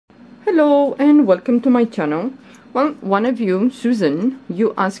Hello and welcome to my channel. Well, one of you, Susan,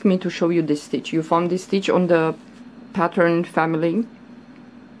 you asked me to show you this stitch. You found this stitch on the Pattern Family,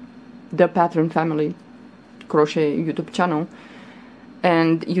 the Pattern Family crochet YouTube channel,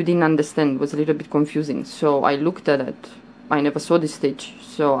 and you didn't understand. It was a little bit confusing, so I looked at it. I never saw this stitch,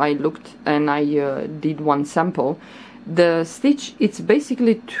 so I looked and I did one sample. The stitch, it's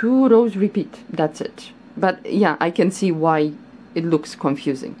basically 2 rows repeat, that's it. But yeah, I can see why it looks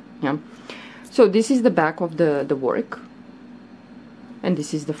confusing. Yeah, so this is the back of the work, and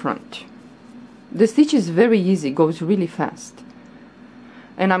this is the front. The stitch is very easy, goes really fast,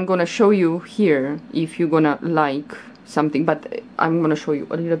 and I'm gonna show you here if you're gonna like something, but I'm gonna show you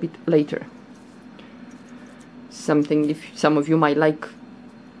a little bit later something if some of you might like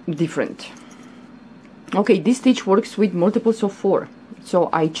different. Okay, this stitch works with multiples of 4, so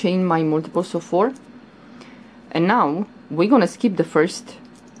I chain my multiples of 4, and now we're gonna skip the first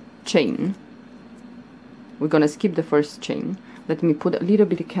chain. We're gonna skip the first chain. Let me put a little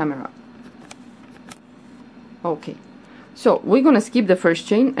bit of camera. Okay, so we're gonna skip the first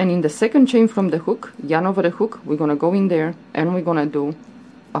chain, and in the second chain from the hook, yarn over the hook, we're gonna go in there and we're gonna do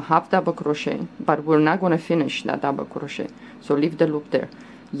a half double crochet, but we're not gonna finish that double crochet, so leave the loop there.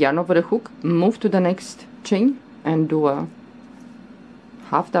 Yarn over the hook, move to the next chain and do a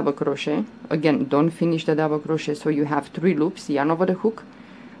half double crochet. Again, don't finish the double crochet, so you have 3 loops. Yarn over the hook,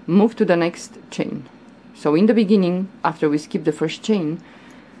 move to the next chain. So in the beginning, after we skip the first chain,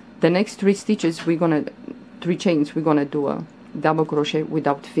 the next 3 stitches we're gonna 3 chains we're gonna do a double crochet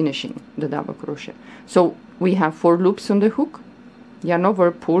without finishing the double crochet. So we have 4 loops on the hook, yarn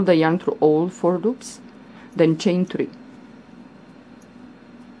over, pull the yarn through all 4 loops, then chain 3.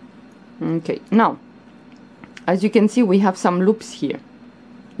 Okay, now as you can see, we have some loops here,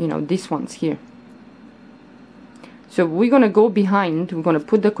 you know, these ones here. So we're gonna go behind, we're gonna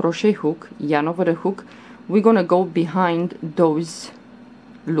put the crochet hook, yarn over the hook, we're gonna go behind those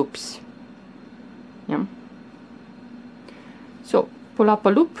loops. Yeah. So pull up a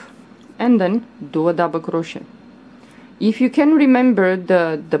loop and then do a double crochet. If you can remember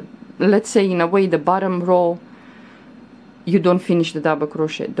the let's say in a way the bottom row, you don't finish the double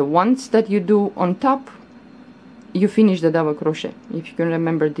crochet. The ones that you do on top, you finish the double crochet, if you can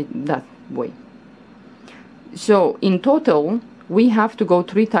remember that way. So in total we have to go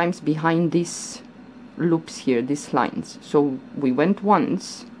 3 times behind these loops here, these lines. So we went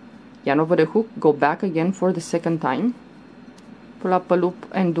once, yarn over the hook, go back again for the second time, pull up a loop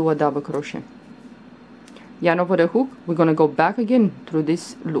and do a double crochet. Yarn over the hook, we're gonna go back again through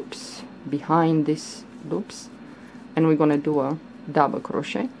these loops, behind these loops, and we're gonna do a double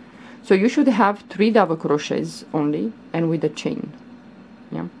crochet. So you should have 3 double crochets only, and with a chain.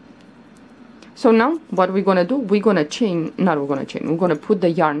 Yeah. So now what we're gonna do, we're gonna put the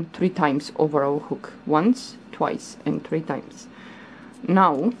yarn 3 times over our hook, once, twice, and 3 times.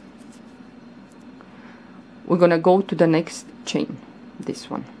 Now we're gonna go to the next chain, this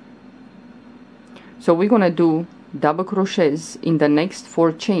one. So we're gonna do double crochets in the next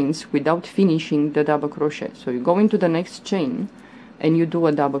 4 chains without finishing the double crochet. So you go into the next chain and you do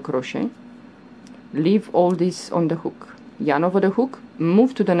a double crochet, leave all this on the hook, yarn over the hook,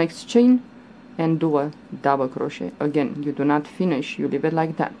 move to the next chain and do a double crochet. Again, you do not finish, you leave it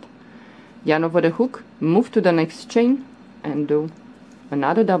like that. Yarn over the hook, move to the next chain and do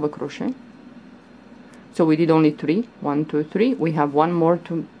another double crochet. So we did only 3, 1, 2, 3. We have 1 more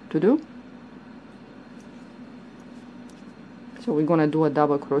to do. So we're gonna do a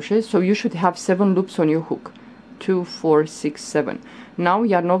double crochet. So you should have 7 loops on your hook, 2, 4, 6, 7. Now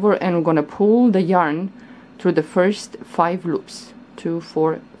yarn over and we're gonna pull the yarn through the first 5 loops, 2,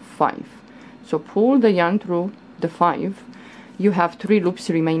 4, 5. So pull the yarn through the 5. You have 3 loops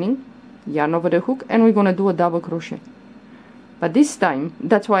remaining, yarn over the hook, and we're gonna do a double crochet. But this time,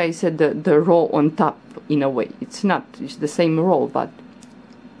 that's why I said the row on top, in a way. It's the same row, but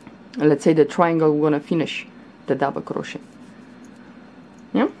let's say the triangle, we're gonna finish the double crochet.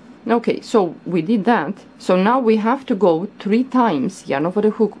 Yeah. Okay, so we did that. So now we have to go 3 times, yarn over the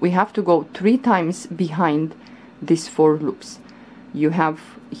hook, we have to go 3 times behind these 4 loops. You have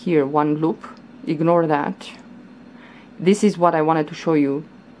here 1 loop, ignore that. This is what I wanted to show you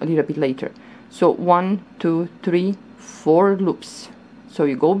a little bit later. So 1, 2, 3, 4 loops. So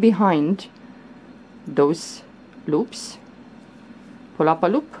you go behind those loops, pull up a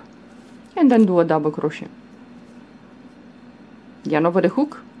loop, and then do a double crochet. Yarn over the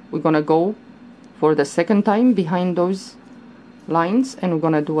hook, we're gonna go for the second time behind those lines and we're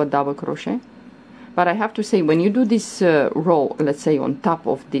gonna do a double crochet. But I have to say, when you do this row, let's say on top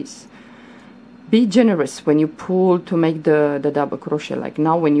of this, be generous when you pull to make the double crochet. Like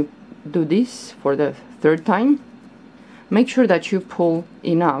now when you do this for the third time, make sure that you pull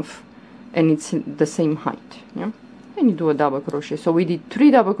enough and it's the same height, yeah, and you do a double crochet. So we did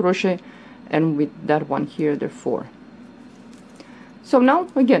 3 double crochet, and with that one here there are 4. So now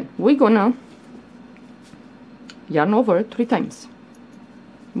again we're gonna yarn over 3 times.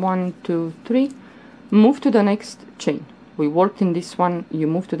 1 2 3, move to the next chain. We worked in this one, you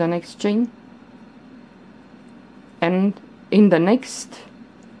move to the next chain, and in the next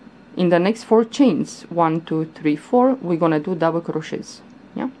 4 chains, 1 2 3 4, we're gonna do double crochets,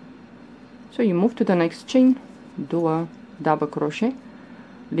 yeah. So you move to the next chain, do a double crochet,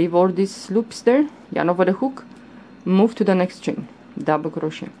 leave all these loops there, yarn over the hook, move to the next chain, double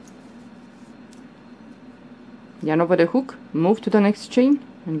crochet, yarn over the hook, move to the next chain.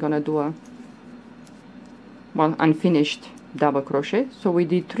 I'm gonna do a unfinished double crochet. So we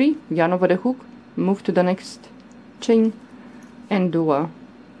did 3, yarn over the hook, move to the next chain, and do a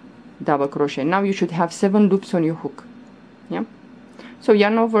double crochet. Now you should have 7 loops on your hook, yeah. So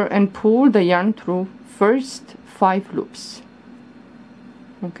yarn over and pull the yarn through first 5 loops,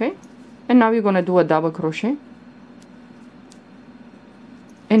 okay, and now you're gonna do a double crochet,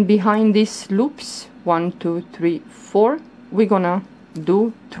 and behind these loops 1 2 3 4, we're gonna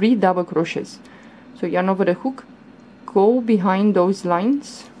do 3 double crochets. So yarn over the hook, go behind those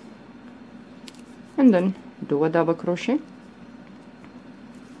lines, and then do a double crochet.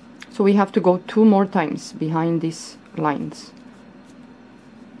 So we have to go 2 more times behind these lines.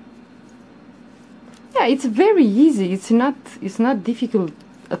 Yeah, it's very easy, it's not difficult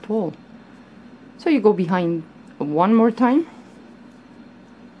at all. So you go behind 1 more time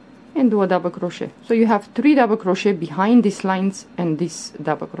and do a double crochet. So you have 3 double crochet behind these lines and this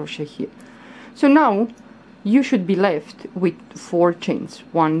double crochet here. So now you should be left with 4 chains,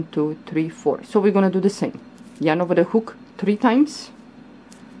 1 2 3 4. So we're gonna do the same, yarn over the hook 3 times,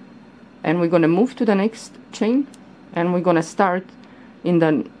 and we're gonna move to the next chain, and we're gonna start in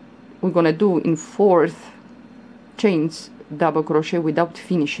the, we're gonna do in 4th chains double crochet without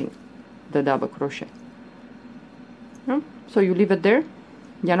finishing the double crochet, yeah? So you leave it there,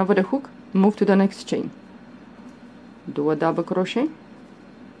 yarn over the hook, move to the next chain, do a double crochet,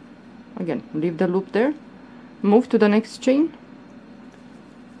 again leave the loop there, move to the next chain,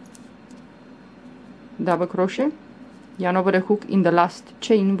 double crochet, yarn over the hook. In the last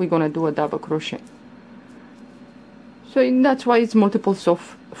chain we're gonna do a double crochet. So that's why it's multiples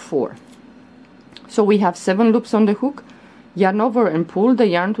of 4. So we have 7 loops on the hook, yarn over and pull the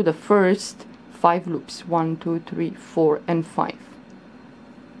yarn to the first 5 loops, 1 2 3 4 and 5,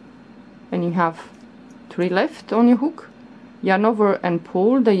 and you have 3 left on your hook, yarn over and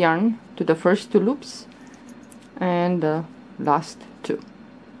pull the yarn to the first 2 loops and the last 2,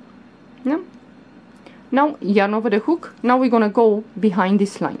 yeah. Now yarn over the hook. Now we're gonna go behind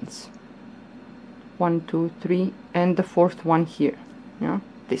these lines, 1 2 3, and the 4th one here, yeah,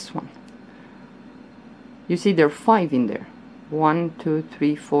 this one. You see there are 5 in there, 1 2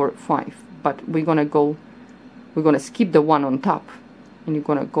 3 4 5, but we're gonna skip the one on top, and you're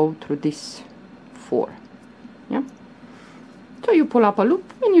gonna go through this 4, yeah. So you pull up a loop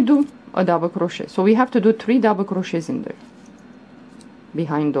and you do a double crochet. So we have to do 3 double crochets in there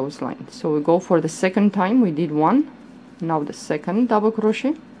behind those lines. So we go for the second time, we did 1, now the second double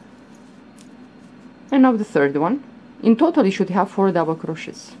crochet, and now the third one. In total you should have 4 double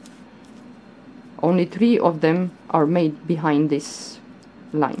crochets. Only 3 of them are made behind these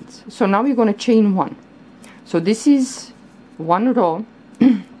lines. So now you're going to chain 1. So this is 1 row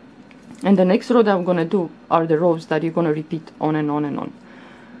and the next row that I'm going to do are the rows that you're going to repeat on and on and on.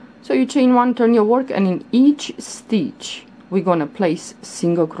 So you chain 1, turn your work, and in each stitch we're going to place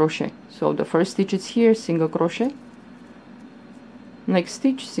single crochet. So the first stitch is here, single crochet, next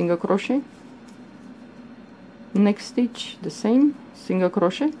stitch single crochet, next stitch the same, single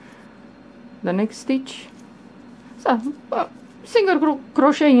crochet, the next stitch, so single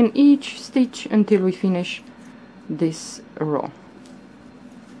crochet in each stitch until we finish this row.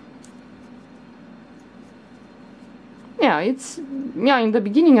 Yeah, in the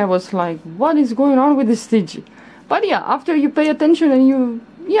beginning I was like, what is going on with this stitch? But yeah, after you pay attention and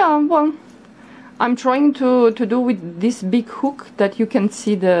well, I'm trying to do with this big hook that you can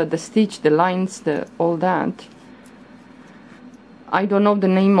see the stitch, the lines, all that. I don't know the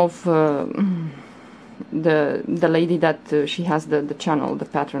name of the lady that she has the channel, the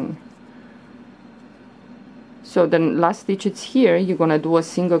pattern. So the last stitch is here, you're gonna do a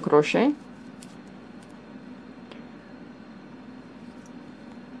single crochet,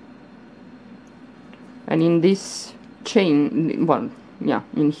 and in this chain, well, yeah,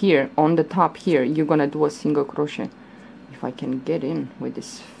 in here on the top here, you're gonna do a single crochet. if I can get in with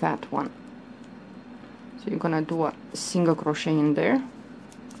this fat one. So you're gonna do a single crochet in there.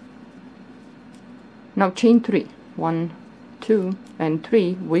 Now chain 3, 1, 2 and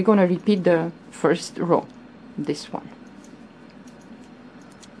 3. We're gonna repeat the first row, this one.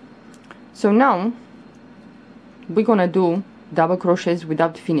 So now we're gonna do double crochets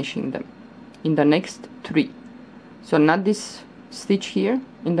without finishing them in the next 3. So not this stitch here,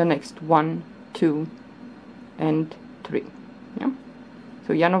 in the next 1, 2 and 3. Yeah,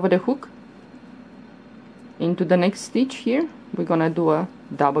 so yarn over the hook into the next stitch here. We're gonna do a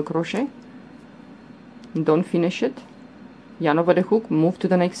double crochet, don't finish it, yarn over the hook, move to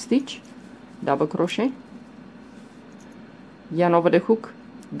the next stitch, double crochet, yarn over the hook,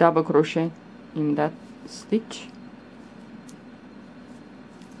 double crochet in that stitch.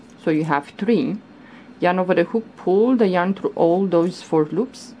 So you have 3, yarn over the hook, pull the yarn through all those 4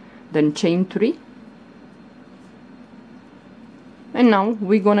 loops, then chain 3, and now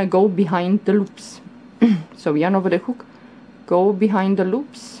we're gonna go behind the loops. So yarn over the hook, go behind the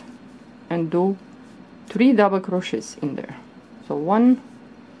loops and do 3 double crochets in there. So 1,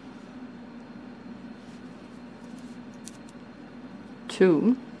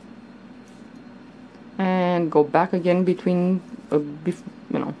 2, and go back again between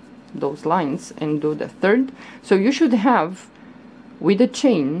those lines and do the 3rd. So you should have, with the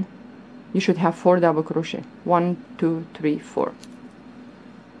chain, you should have 4 double crochet. 1, 2, 3, 4.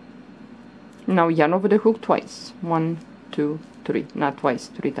 Now yarn over the hook twice. 1, 2, 3. Not twice,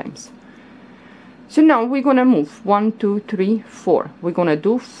 3 times. So now we're gonna move 1, 2, 3, 4. We're gonna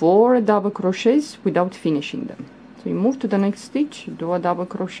do 4 double crochets without finishing them. So you move to the next stitch, do a double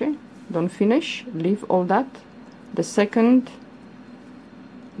crochet, don't finish, leave all that. The second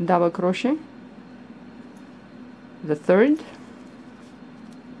double crochet, the 3rd,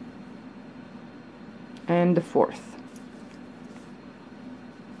 and the 4th.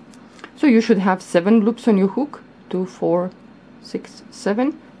 So you should have 7 loops on your hook, 2, 4, 6,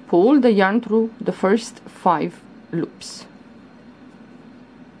 7. Pull the yarn through the first 5 loops.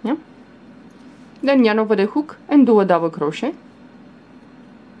 Yeah. Then yarn over the hook and do a double crochet.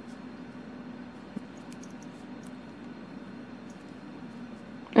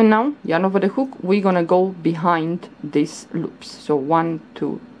 And now yarn over the hook, we're gonna go behind these loops. So 1,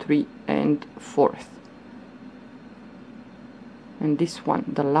 2, 3 and 4th. And this one,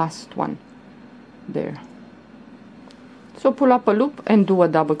 the last one there. So pull up a loop and do a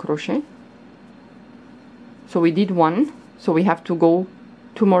double crochet. So we did 1, so we have to go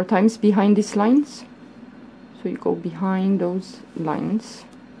 2 more times behind these lines. So you go behind those lines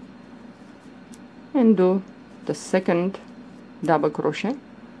and do the second double crochet,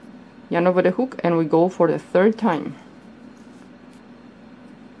 yarn over the hook, and we go for the 3rd time.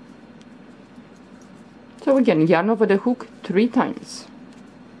 So again, yarn over the hook 3 times.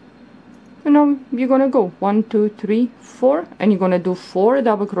 And now you're gonna go 1, 2, 3, 4, and you're gonna do 4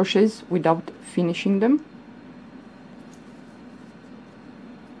 double crochets without finishing them.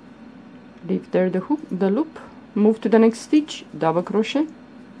 Leave there the hook, the loop, move to the next stitch, double crochet,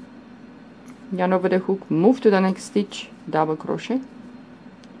 yarn over the hook, move to the next stitch, double crochet,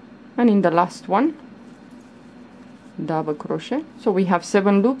 and in the last one, double crochet. So we have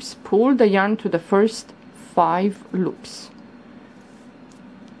 7 loops. Pull the yarn to the first 5 loops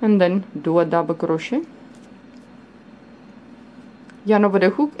and then do a double crochet, yarn over the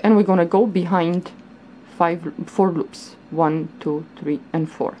hook, and we're gonna go behind 4 loops, 1, 2, 3 and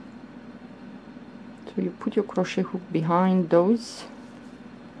 4. So you put your crochet hook behind those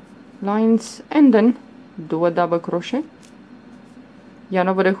lines and then do a double crochet, yarn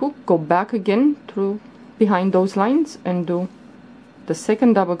over the hook, go back again through behind those lines and do the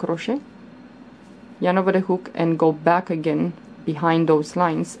second double crochet, yarn over the hook, and go back again behind those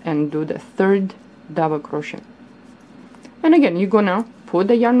lines and do the 3rd double crochet. And again, you're gonna put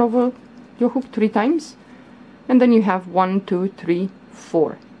the yarn over your hook 3 times, and then you have 1, 2, 3,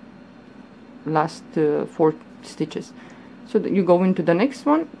 4 last 4 stitches. So that you go into the next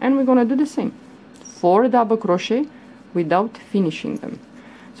one, and we're gonna do the same, 4 double crochet without finishing them.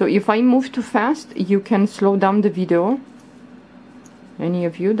 So if I move too fast, you can slow down the video, any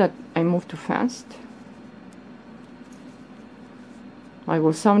of you that I move too fast. I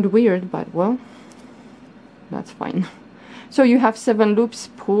will sound weird, but well, that's fine. So you have 7 loops.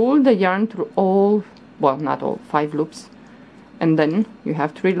 Pull the yarn through all, well, not all, 5 loops, and then you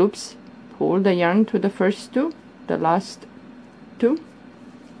have 3 loops. Pull the yarn through the first 2, the last 2,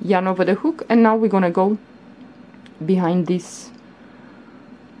 yarn over the hook, and now we're gonna go behind these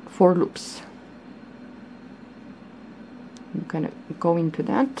 4 loops. You're gonna go into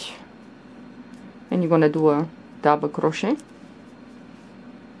that, and you're gonna do a double crochet,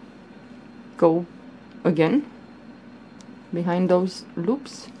 go again behind those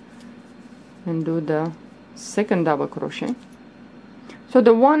loops and do the second double crochet. So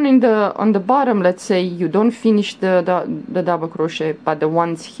the one on the bottom, let's say you don't finish the double crochet, but the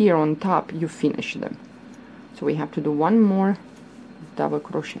ones here on top you finish them. So we have to do one more double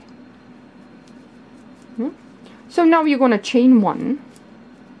crochet. So now you're gonna chain one,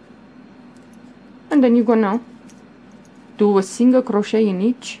 and then you're gonna do a single crochet in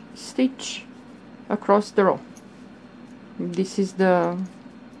each stitch across the row. This is the,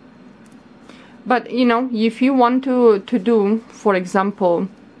 but you know, if you want to do, for example,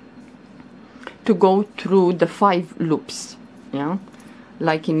 to go through the 5 loops, yeah,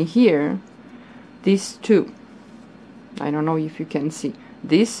 like in here, these two, I don't know if you can see,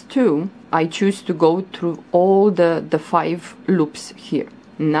 these two, I choose to go through all the 5 loops here,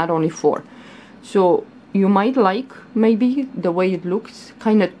 not only 4. So you might like maybe the way it looks,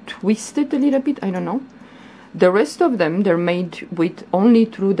 kind of twisted a little bit, I don't know. The rest of them, they're made with only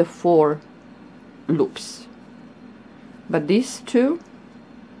through the 4 loops. But these two,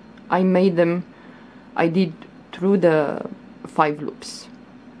 I made them, I did through the 5 loops.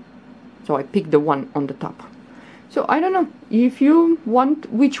 So I picked the one on the top. So I don't know if you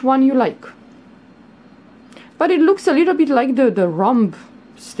want which one you like. But it looks a little bit like the rhomb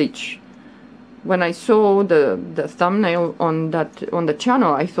stitch. When I saw the thumbnail on the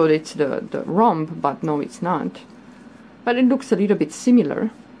channel, I thought it's the rhomb, but no, it's not. But it looks a little bit similar.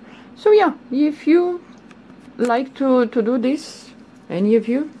 So yeah, if you like to do this, any of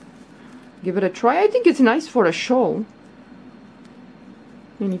you, give it a try. I think it's nice for a shawl.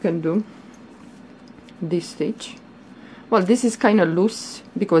 And you can do this stitch. Well, this is kind of loose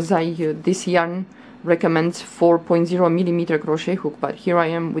because this yarn recommends 4.0 millimeter crochet hook, but here I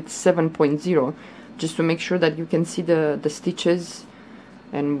am with 7.0, just to make sure that you can see the stitches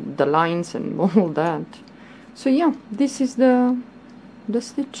and the lines and all that. So yeah, this is the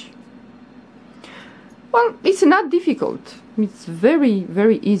stitch. Well, it's not difficult, it's very,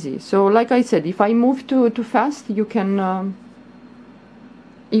 very easy. So like I said, if I move too fast, you can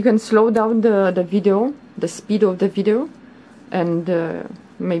slow down the video, the speed of the video, and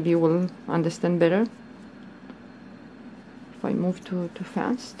maybe you will understand better if I move too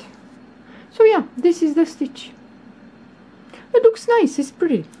fast. So yeah, this is the stitch. It looks nice, it's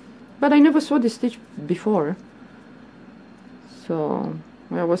pretty, but I never saw this stitch before, so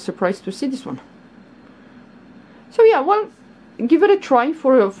I was surprised to see this one. So yeah, well, give it a try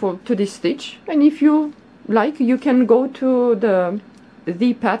to this stitch, and if you like, you can go to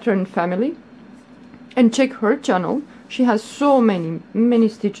the Pattern Family and check her channel. She has so many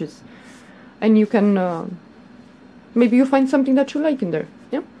stitches, and you can maybe you find something that you like in there.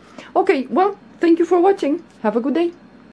 Yeah. Okay, well, thank you for watching. Have a good day.